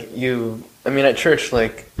because like at church,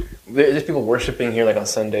 like there's people worshiping here like on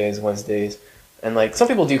Sundays, Wednesdays, and like some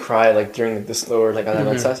people do cry like during the slower like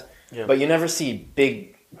alabanzas, but you never see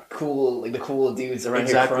big cool dudes around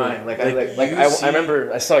here crying. I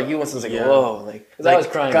remember I saw you once. I was like, whoa, like I was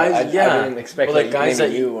crying. Guys, I didn't expect like guys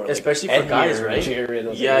that you, or, especially like, for guys, right?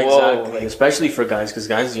 Jared, yeah, like, exactly. Like, especially for guys, because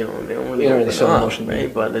guys, they don't really show emotion,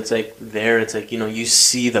 right? But it's like it's like you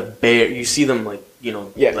see you see them like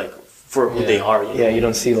like for who they are. You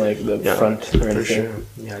don't see like the front or anything. For sure.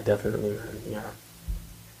 Yeah, definitely, man. Yeah.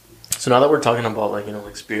 So now that we're talking about like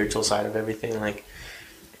like spiritual side of everything, like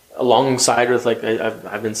alongside with like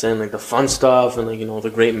I've been saying like the fun stuff and like the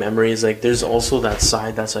great memories, like there's also that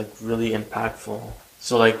side that's like really impactful.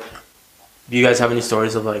 So like, do you guys have any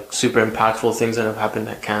stories of like super impactful things that have happened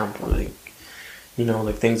at camp, or like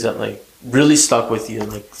like things that like really stuck with you,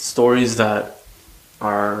 like stories that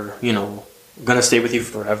are gonna stay with you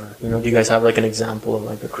forever? Do you guys have like an example of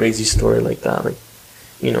like a crazy story like that, like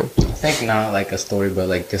I think not like a story, but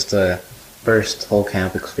like just a first whole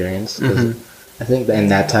camp experience, 'cause I think that in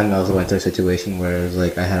that time I was going through a situation where it was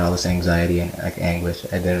like I had all this anxiety and like anguish.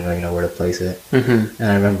 I didn't really know where to place it. And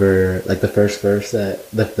I remember like the first verse that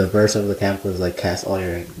the verse of the camp was like, cast all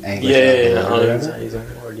your anguish on the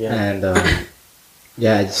Lord. And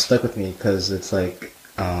it just stuck with me because it's like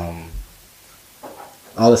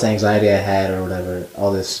all this anxiety I had or whatever,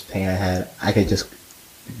 all this pain I had, I could just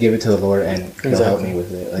give it to the Lord and He'll help me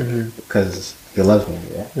with it, like because He loves me.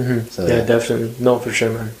 So definitely, no, for sure,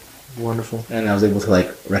 man. Wonderful. And I was able to like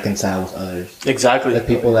reconcile with others. Exactly. The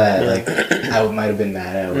people that like I might have been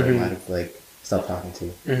mad at or might have like stopped talking to.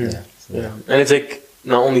 And it's like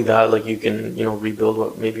not only that, like you can rebuild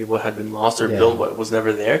what had been lost or build what was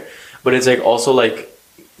never there, but it's like also like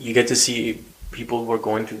you get to see people who are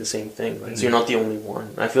going through the same thing, right? So you're not the only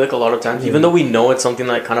one. I feel like a lot of times, even though we know it's something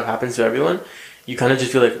that kind of happens to everyone, you kind of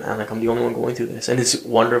just feel like, man, like I'm the only one going through this, and it's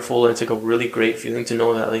wonderful. It's like a really great feeling to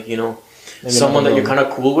know that, like someone that you're kind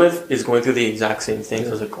of cool with is going through the exact same thing.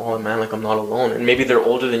 So it's like, oh man, like I'm not alone. And maybe they're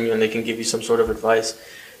older than you and they can give you some sort of advice.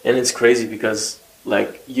 And it's crazy because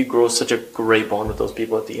like you grow such a great bond with those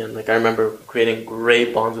people at the end. Like I remember creating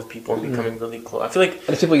great bonds with people and becoming really close. I feel like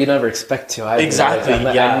there's people you never expect to. Exactly.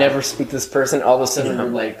 I never speak to this person. All of a sudden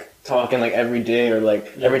I'm like talking like every day, or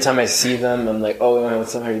like every time I see them I'm like, oh,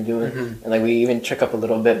 what's up, how you doing? And like we even check up a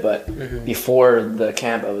little bit, but before the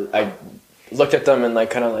camp I looked at them and like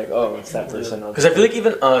kind of like, oh, it's that person. Because I feel like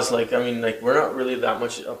even us, like like we're not really that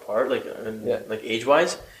much apart, like like age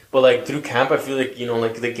wise, but like through camp I feel like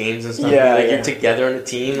like the games and stuff, you're together on a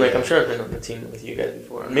team. Like I'm sure I've been on a team with you guys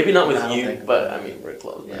before, maybe not with you, but I mean we're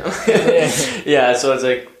close now. So it's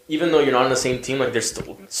like even though you're not on the same team, like there's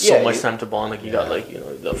still so much time to bond. Like you got like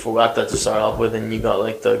the Fogata to start off with, and you got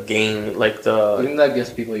like the game, like the even like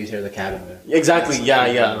just people you share the cabin with. Exactly,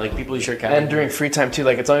 like people you share cabin. And during free time too,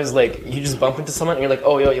 like it's always like you just bump into someone and you're like,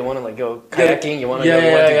 oh yo, you want to like go kayaking? You want to go do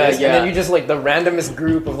this? And then you just like the randomest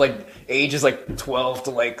group of like ages like 12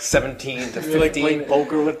 to like 17 to 15. Like playing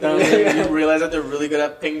poker with them, and you realize that they're really good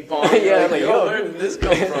at ping pong. Like, yo, where did this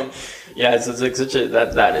come from? So it's like such a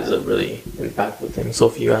that is a really impactful thing.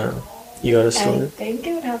 Sophie, you got a story? I think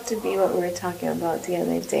it would have to be what we were talking about the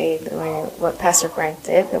other day, what Pastor Frank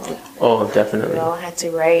did. Oh, definitely. We all had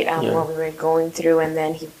to write what we were going through, and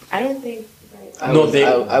then I don't think. I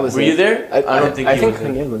was. Were you there? I don't think. I think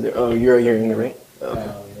Daniel was there. Oh, you're in there, right?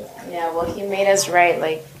 Okay. Yeah, well, he made us write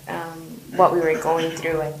like what we were going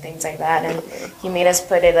through and things like that, and he made us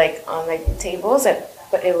put it like on like tables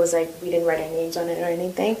but it was like we didn't write our names on it or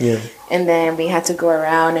anything. And then we had to go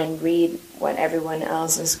around and read what everyone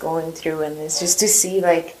else is going through, and it's just to see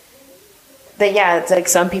like that. It's like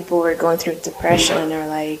some people were going through depression or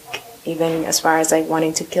like even as far as like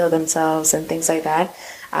wanting to kill themselves and things like that.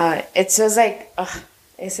 It's just like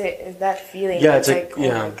it's that feeling. It's like oh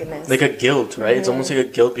my goodness, like a guilt, right? It's almost like a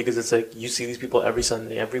guilt because it's like you see these people every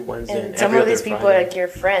Sunday, every Wednesday, and some every of these other people Friday. are like your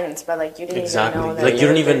friends, but like you didn't even know that. Like you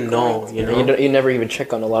don't even know, you never even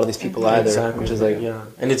check on a lot of these people either, which is like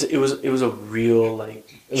and it was a real like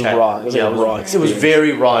it was raw. It was raw. It was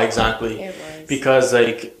very raw, exactly. It was. Because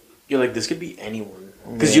like you're like this could be anyone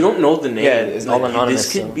because you don't know the name. It's all anonymous.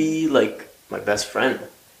 This could be like my best friend.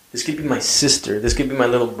 This could be my sister. This could be my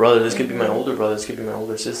little brother. This could be my older brother. This could be my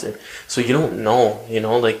older sister. So you don't know,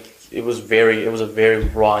 like it was a very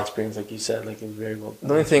raw experience, like you said. Like it was very well.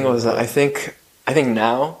 The only thing was, I think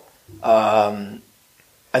now,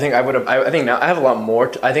 I think I would have. I think now I have a lot more.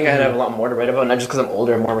 I think I have a lot more to write about, not just because I'm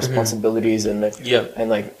older, more responsibilities, and and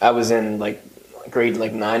like I was in like grade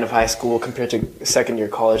like 9 of high school compared to second year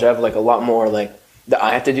college. I have like a lot more like that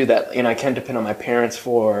I have to do that. You know, I can't depend on my parents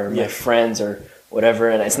for my friends or whatever,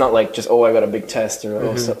 and it's not like just I got a big test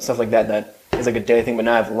or stuff like that. That is like a daily thing, but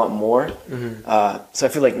now I have a lot more. So I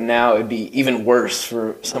feel like now it'd be even worse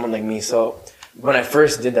for someone like me. So when I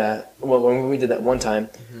first did that, when we did that one time,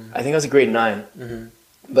 I think I was in grade 9.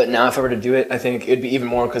 But now if I were to do it, I think it'd be even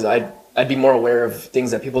more because I'd be more aware of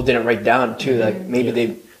things that people didn't write down too. Like maybe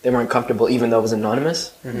they weren't comfortable even though it was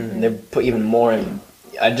anonymous, and they put even more. And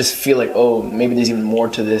I just feel like maybe there's even more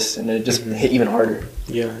to this, and it just hit even harder.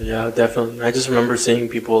 Yeah, definitely. I just remember seeing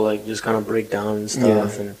people like just kind of break down and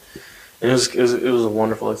stuff, and it was a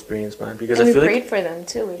wonderful experience, man. Because and I feel we prayed for them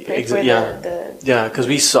too. We prayed for the because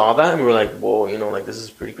we saw that and we were like, whoa, you know, like this is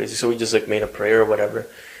pretty crazy. So we just like made a prayer or whatever.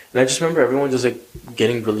 And I just remember everyone just like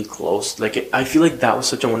getting really close. Like I feel like that was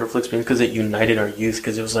such a wonderful experience because it united our youth.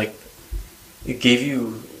 Because it was like it gave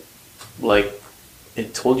you like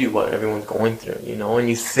it told you what everyone's going through, you know. And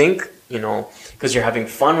you think, you know, because you're having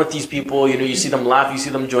fun with these people, you know, you see them laugh, you see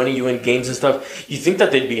them joining you in games and stuff. You think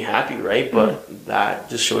that they'd be happy, right? But that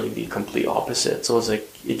just showed you the complete opposite. So it's like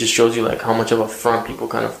it just shows you like how much of a front people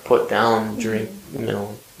kind of put down during, you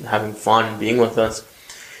know, having fun and being with us.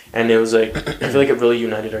 And it was like, I feel like it really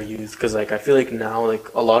united our youth because like I feel like now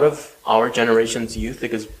like a lot of our generation's youth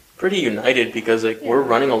like is pretty united because like we're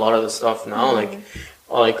running a lot of the stuff now. Like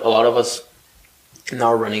a lot of us now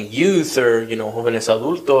are running youth or, you know, jóvenes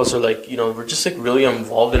adultos or like, you know, we're just like really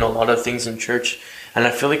involved in a lot of things in church. And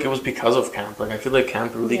I feel like it was because of camp. Like I feel like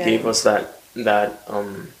camp really gave us that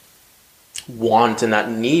want and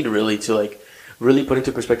that need really to like really put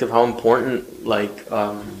into perspective how important like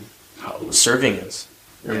how serving is.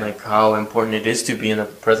 And like how important it is to be in the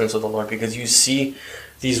presence of the Lord because you see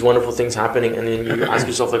these wonderful things happening and then you ask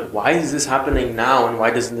yourself like why is this happening now and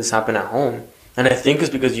why doesn't this happen at home? And I think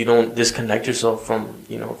it's because you don't disconnect yourself from,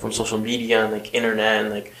 you know, from social media and like internet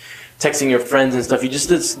and like texting your friends and stuff. You just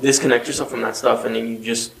disconnect yourself from that stuff and then you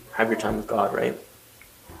just have your time with God, right?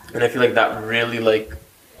 And I feel like that really like,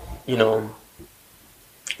 you know,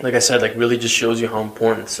 like I said, like really just shows you how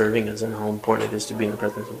important serving is and how important it is to be in the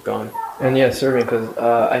presence of God. And serving because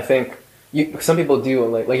I think some people do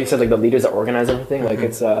like you said, like the leaders that organize everything. Like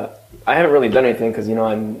it's I haven't really done anything because, you know,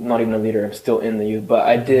 I'm not even a leader. I'm still in the youth. But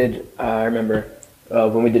I did. I remember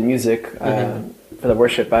when we did music for the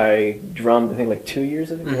worship. I drummed I think like 2 years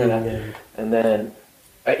of it, and then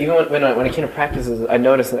even when I came to practices, I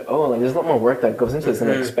noticed that like there's a lot more work that goes into this than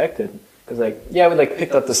I expected. Because like we like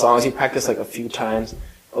picked up the songs. You practice like a few times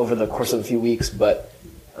over the course of a few weeks, but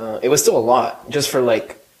it was still a lot just for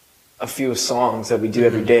like a few songs that we do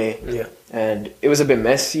every day. Yeah. And it was a bit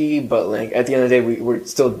messy, but like at the end of the day, we would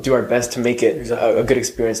still do our best to make it a good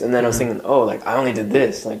experience. And then I was thinking, like I only did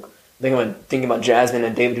this. Like thinking about Jasmine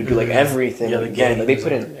and David who do like everything again. Like, they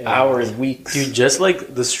put in hours, weeks. Dude, just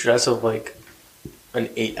like the stress of like an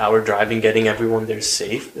 8-hour drive and getting everyone there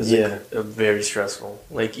safe is like very stressful.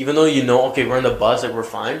 Like even though you know, okay, we're in the bus, like we're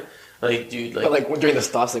fine. Like, dude, like... But, like, during the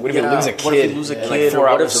stops, like, what if you lose a kid? What if you lose a kid? Like, or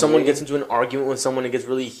what if someone gets into an argument with someone and gets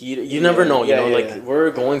really heated? You never know, you know? Like, we're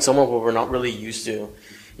going somewhere where we're not really used to.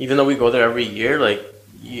 Even though we go there every year, like,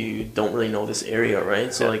 you don't really know this area,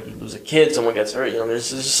 right? So, like, you lose a kid, someone gets hurt, you know? There's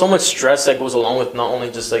so much stress that goes along with not only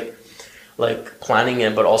just, like planning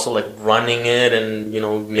it, but also, like, running it and, you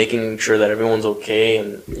know, making sure that everyone's okay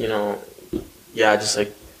and, you know... Yeah, just,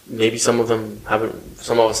 like... Maybe some of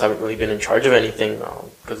us haven't really been in charge of anything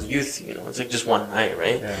because youth, you know, it's like just one night,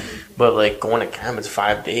 right? Yeah. But like going to camp, it's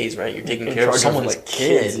 5 days, right? You're taking care of someone's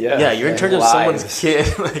kid. Yeah, you're in charge of someone's kid.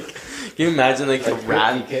 Like, can you imagine like the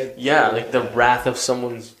wrath? Yeah, like the wrath of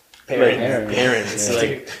someone's parents.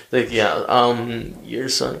 Your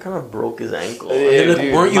son kind of broke his ankle. And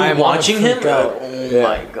then, weren't you watching him? Oh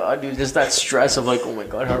my god, dude! Just that stress of like, oh my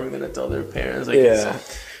god, how are we gonna tell their parents?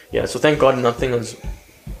 Like, so thank God nothing was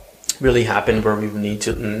really happened where we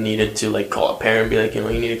needed to like call a parent and be like, you know,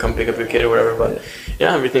 you need to come pick up your kid or whatever. But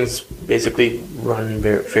everything's basically run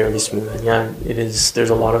fairly smooth. And it is. There's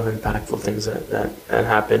a lot of impactful things that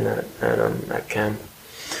happen at camp.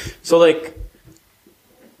 So like,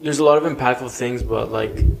 there's a lot of impactful things, but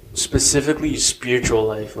like specifically spiritual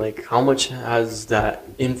life, like how much has that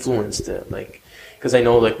influenced it? Like, because I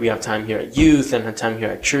know like we have time here at youth and had time here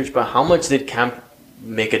at church, but how much did camp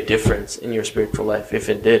make a difference in your spiritual life, if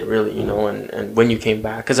it did really, you know, and when you came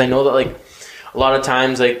back? Because I know that like a lot of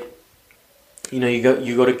times, like, you know, you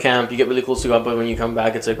go to camp, you get really close to God, but when you come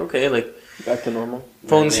back, it's like, okay, like Back to normal.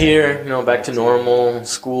 Phones here, back to normal.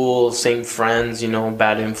 School, same friends,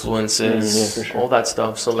 bad influences, for sure. all that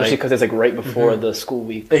stuff. So Especially because it's like right before the school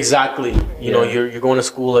week. Exactly. You know, you're going to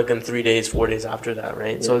school like in 3 days, 4 days after that,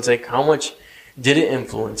 right? Yeah. So it's like, how much did it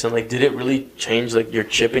influence? And like, did it really change like your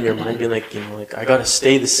chip in your mind? Being like, like I gotta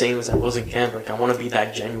stay the same as I was in camp. Like I want to be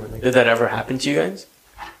that genuine. Like, did that ever happen to you guys?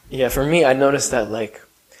 Yeah, for me, I noticed that like,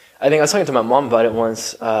 I think I was talking to my mom about it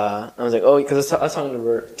once. I was like, because I was talking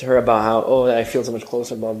to her about how, I feel so much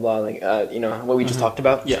closer, blah, blah, like, what we just talked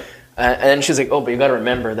about. Yeah. And then she was like, but you got to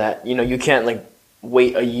remember that, you can't, like,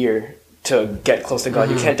 wait a year to get close to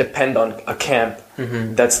God. You can't depend on a camp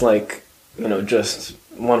that's, like, just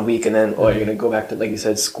 1 week and then, you're going to go back to, like you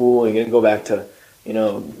said, school. You're going to go back to,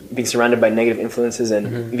 being surrounded by negative influences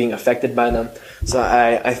and being affected by them. So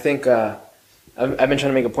I think I've been trying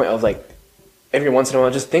to make a point of, like, every once in a while,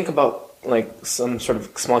 just think about like some sort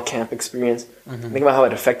of small camp experience. Think about how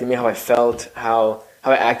it affected me, how I felt, how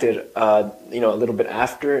I acted, a little bit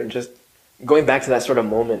after, and just going back to that sort of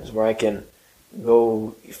moment where I can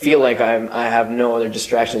go feel like I have no other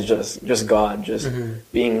distractions, just God, just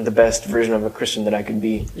being the best version of a Christian that I could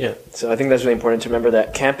be. Yeah. So I think that's really important to remember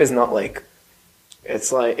that camp is not like.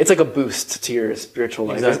 It's like a boost to your spiritual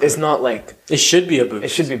life. Exactly. It's not like it should be a boost. It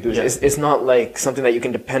should be a boost. Yeah. It's not like something that you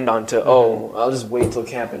can depend on to. I'll just wait until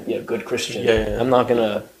camp and be a good Christian. Yeah. I'm not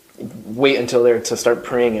gonna wait until there to start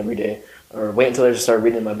praying every day, or wait until there to start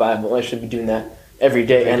reading my Bible. I should be doing that every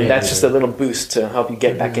day, and that's just a little boost to help you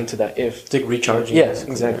get back into that. It's like recharging. Yes,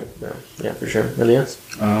 exactly. Yeah, for sure. Elias?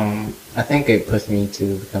 I think it pushed me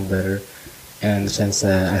to become better, in the sense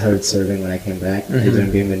that I started serving when I came back. I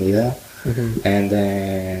did Bienvenida. And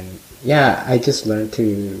then I just learned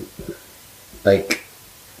to like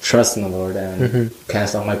trust in the Lord and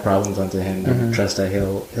cast all my problems onto Him and trust that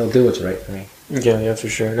He'll do what's right for me. Yeah, for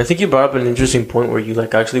sure. And I think you brought up an interesting point where you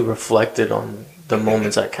like actually reflected on the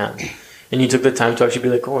moments at camp, and you took the time to actually be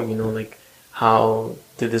like, like how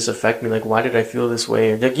did this affect me? Like, why did I feel this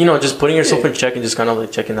way? Or, like, just putting yourself in check and just kind of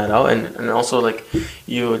like checking that out. And also like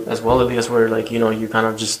you as well, Elias, where like, you kind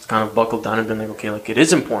of buckled down and been like, okay, like it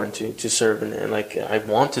is important to serve and like I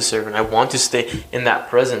want to serve and I want to stay in that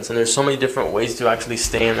presence. And there's so many different ways to actually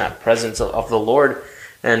stay in that presence of the Lord.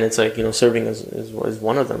 And it's like, serving is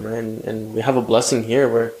one of them, right? And we have a blessing here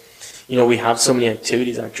where, we have so many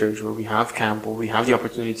activities at church where we have camp, where we have the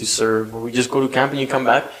opportunity to serve, where we just go to camp and you come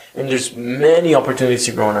back, and there's many opportunities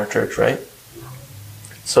to grow in our church, right?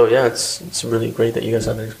 So yeah, it's really great that you guys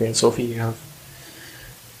have that experience. Sophie, you have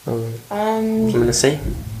something to say?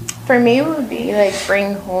 For me, it would be like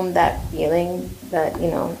bring home that feeling that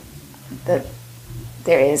that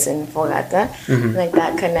there is in Fogata, like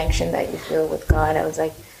that connection that you feel with God. I was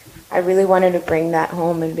like, I really wanted to bring that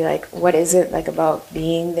home and be like, what is it like about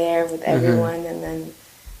being there with everyone, and then,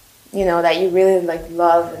 that you really like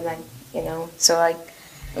love and like, so like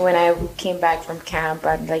when I came back from camp,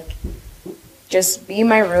 I'd like just be in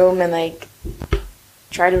my room and like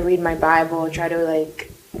try to read my Bible, try to like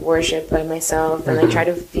worship by myself and like try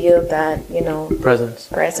to feel that,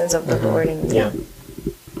 presence of the Lord. And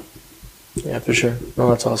yeah, for sure. No,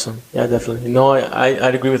 that's awesome. Yeah, definitely. No,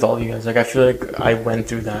 I'd agree with all of you guys. Like, I feel like I went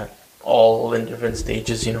through that all in different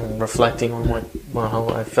stages, reflecting on how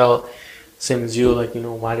I felt. Same as you, like,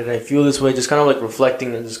 why did I feel this way? Just kind of like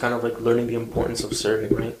reflecting and just kind of like learning the importance of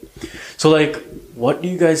serving, right? So, like, what do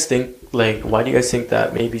you guys think, like, why do you guys think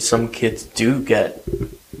that maybe some kids do get,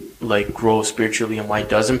 like, grow spiritually and why it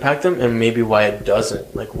does impact them and maybe why it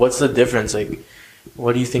doesn't? Like, what's the difference? Like,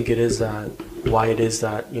 what do you think it is why it is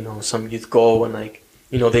that, some youth go and, like,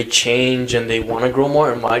 they change and they want to grow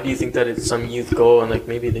more? And why do you think that some youth go and, like,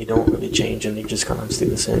 maybe they don't really change and they just kind of stay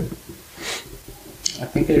the same? I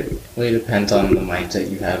think it really depends on the mindset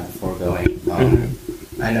you have before going.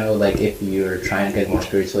 I know, like, if you're trying to get more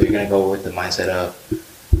spiritual, you're going to go with the mindset of,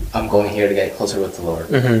 I'm going here to get closer with the Lord.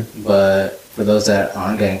 But for those that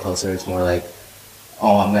aren't getting closer, it's more like,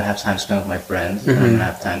 I'm going to have time to spend with my friends, and I'm going to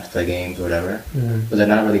have time to play games or whatever. But they're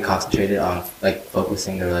not really concentrated on, like,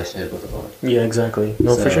 focusing their relationship with the Lord. Yeah, exactly.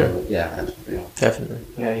 No, for sure. Yeah, absolutely. Definitely.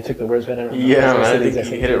 Yeah, you took the words right out of my mouth. Yeah, man, I think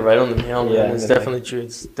you hit it right on the nail, man. Yeah, it's definitely true.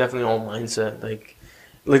 It's definitely all mindset. Like,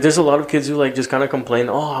 there's a lot of kids who, like, just kind of complain,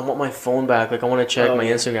 I want my phone back. Like, I want to check my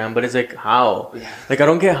Instagram. But it's like, how? Yeah. Like, I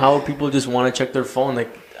don't get how people just want to check their phone.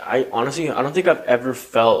 Like, I don't think I've ever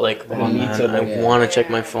felt like, I want to check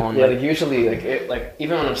my phone. Yeah, like usually, like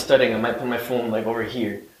even when I'm studying, I might put my phone like over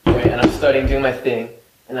here, right? And I'm studying, doing my thing,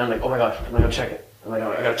 and I'm like, oh my gosh, I'm gonna check it. I'm like,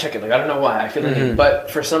 I gotta check it. Like, I don't know why I feel like,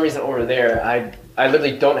 but for some reason over there, I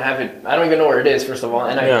literally don't have it. I don't even know where it is, first of all,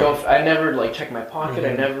 and I never like check my pocket.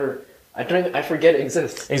 I never I forget it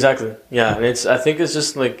exists. Exactly. Yeah, and I think it's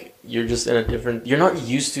just like you're just in a different. You're not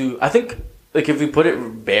used to. I think like if we put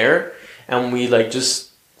it bare and we like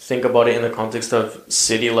just think about it in the context of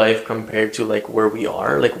city life compared to like where we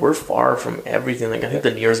are, like we're far from everything. Like I think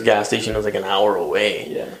the nearest gas station is like an hour away.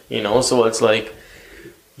 Yeah. You know, so it's like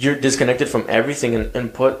you're disconnected from everything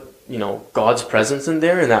and put, you know, God's presence in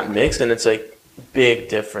there in that mix, and it's like big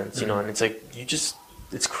difference, you know, and it's like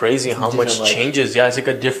it's crazy how much life. changes. Yeah, it's like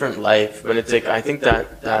a different life, but it's like I think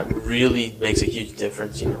that really makes a huge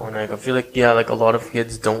difference, you know. And like I feel like like a lot of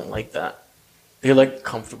kids don't like that. They like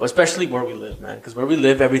comfortable, especially where we live, man. Because where we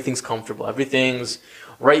live, everything's comfortable. Everything's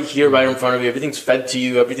right here, right in front of you. Everything's fed to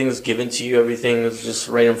you. Everything's given to you. Everything's just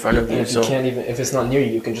right in front of you. And if you can't even, if it's not near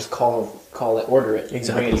you, you can just call it, order it.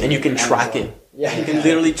 Exactly, and you can track it. Yeah, you can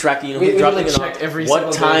literally track it. You know, we dropping it check off, every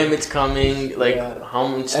what single time day. it's coming, like how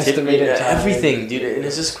much Estimated time. everything, dude. And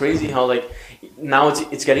it's just crazy how like now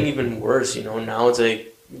it's getting even worse. You know, now it's like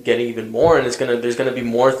getting even more, and there's gonna be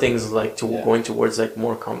more things like going towards like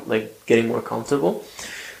more getting more comfortable.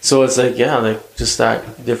 So it's like like just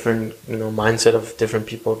that different, you know, mindset of different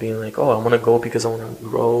people being like, oh, I want to go because I want to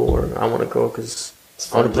grow, or I want to go because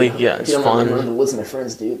I want to play. Yeah, it's fun. I'm in the woods with my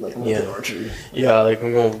friends, dude. Like I'm Yeah. the archery. Yeah, like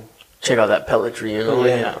I'm gonna check out that pelletry, you know.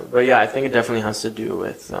 Yeah. But I think it definitely has to do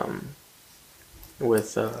with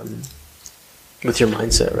your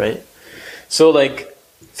mindset, right? So like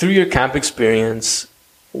through your camp experience,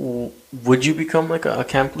 would you become like a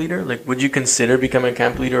camp leader? Like, would you consider becoming a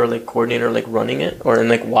camp leader or like coordinator, or, like running it, or and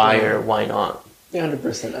like why or why not? Yeah,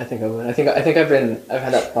 100%. I think I would. I think I've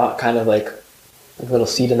had that thought kind of like a little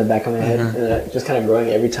seed in the back of my head, and just kind of growing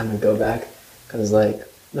every time I go back. Because like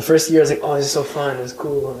the first year I was like, oh, this is so fun, it's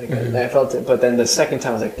cool, like I felt it. But then the second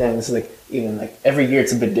time I was like, damn, this is like even like every year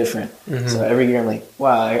it's a bit different. So every year I'm like,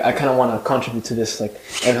 wow, I kind of want to contribute to this, like,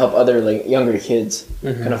 and help other like younger kids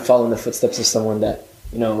kind of follow in the footsteps of someone that,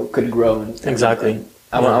 you know, could grow. And Exactly.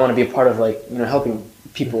 I want to be a part of like, you know, helping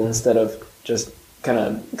people instead of just kind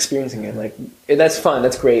of experiencing it. Like that's fun,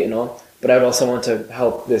 that's great and all, but I would also want to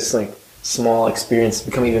help this like small experience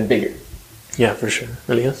become even bigger. Yeah, for sure.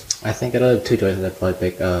 Elias? I think out of two choices, I'd probably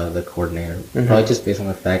pick the coordinator. Probably just based on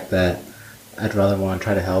the fact that I'd rather want to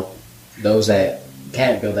try to help those that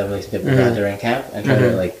can't build that relationship without during camp, and try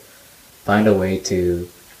to like find a way to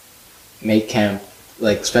make camp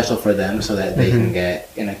like special for them so that they can get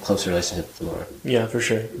in a closer relationship with the Lord. Yeah, for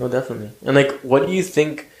sure. No, definitely. And like, what do you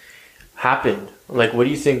think happened? Like, what do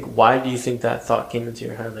you think? Why do you think that thought came into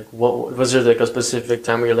your head? Like, what was there like a specific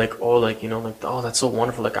time where you're like, oh, like, you know, like, oh, that's so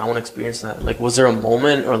wonderful. Like, I want to experience that. Like, was there a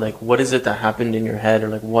moment, or like, what is it that happened in your head, or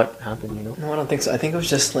like, what happened? You know? No, I don't think so. I think it was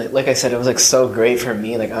just like I said, it was like so great for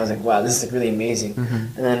me. Like I was like, wow, this is like really amazing.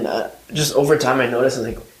 And then just over time, I noticed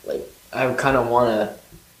like I kind of want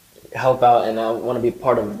to help out, and I want to be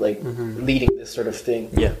part of like leading this sort of thing.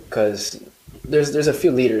 Yeah. Because there's a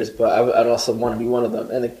few leaders, but I'd also want to be one of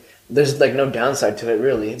them. And like, there's like no downside to it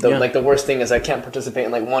really. Like the worst thing is I can't participate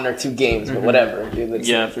in like 1 or 2 games, but whatever, dude.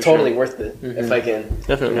 It's totally worth it if I can,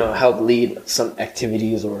 Definitely. you know, help lead some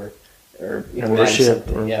activities or you know, Worship.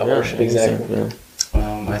 worship, exactly. Yeah.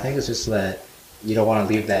 I think it's just that you don't want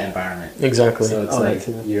to leave that environment. Exactly. So it's like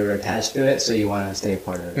you're attached to it, so you want to stay a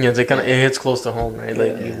part of it. Yeah, it's like it hits close to home, right?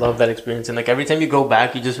 Like you love that experience, and like every time you go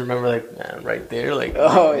back, you just remember like, man, right there, like,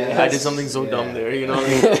 Oh, yeah. I did something so dumb there, you know?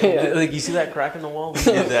 Like, like you see that crack in the wall, we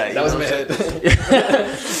did that. That was my head.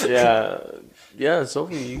 Yeah,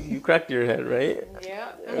 Sophie, you cracked your head, right?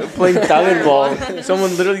 Yeah. Playing talent ball,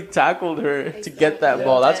 someone literally tackled her to get that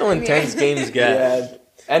ball. That's how intense games get. Yeah.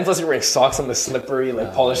 And plus you're wearing socks on the slippery,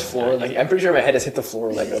 like polished floor. Like I'm pretty sure my head has hit the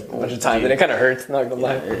floor like a bunch of times, and it kind of hurts. Not gonna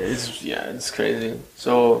lie. It's crazy.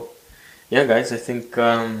 So, yeah, guys, I think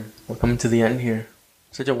we're coming to the end here.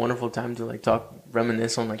 Such a wonderful time to like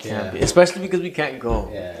reminisce on like camp, especially because we can't go.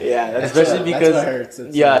 Yeah, that's Especially because what hurts.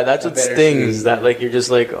 It's that's a what better stings. feeling. That like you're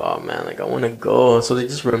just like, oh man, like I want to go. So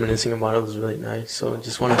just reminiscing about it was really nice. So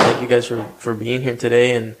just want to thank you guys for being here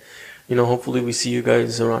today, and you know, hopefully we see you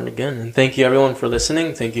guys around again. And thank you everyone for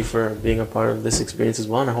listening. Thank you for being a part of this experience as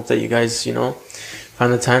well. And I hope that you guys, you know,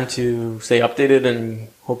 find the time to stay updated, and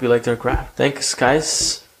hope you liked our craft. Thanks,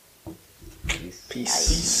 guys.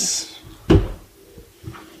 Peace.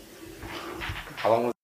 How long was